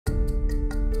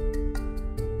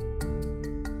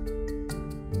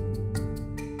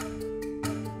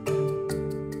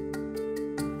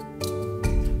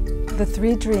The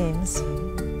Three Dreams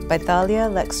by Thalia,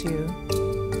 Alexiou,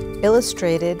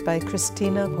 illustrated by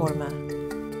Christina Porma.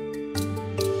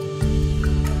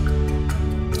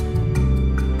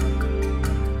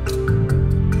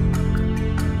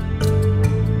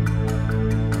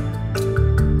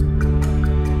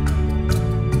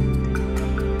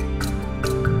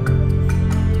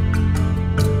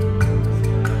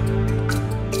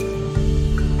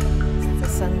 The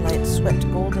sunlight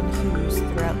swept golden hues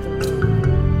throughout the room.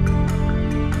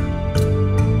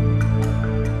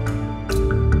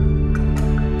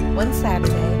 One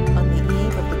Saturday, on the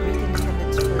eve of the Greek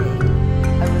Independence Parade,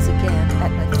 I was again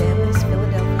at my family's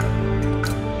Philadelphia.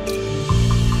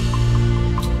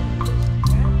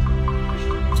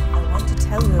 I want to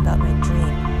tell you about my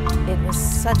dream. It was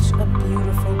such a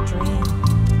beautiful dream,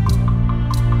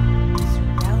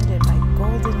 surrounded by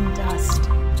golden dust.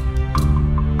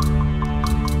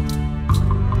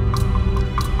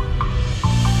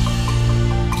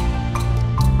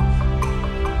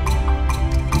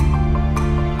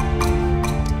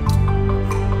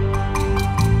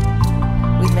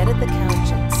 The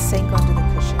couch and sank onto the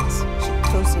cushions. She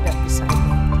cozied up beside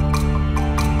me.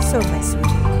 So, my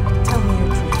sweetie, tell me your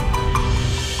dream.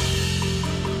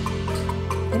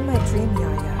 In my dream,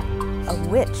 Yaya, a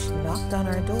witch knocked on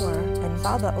our door and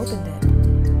Baba opened it.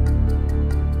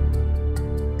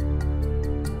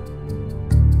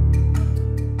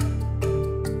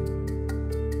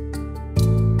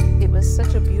 It was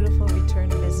such a beautiful return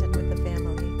visit with the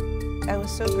family. I was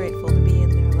so grateful to be in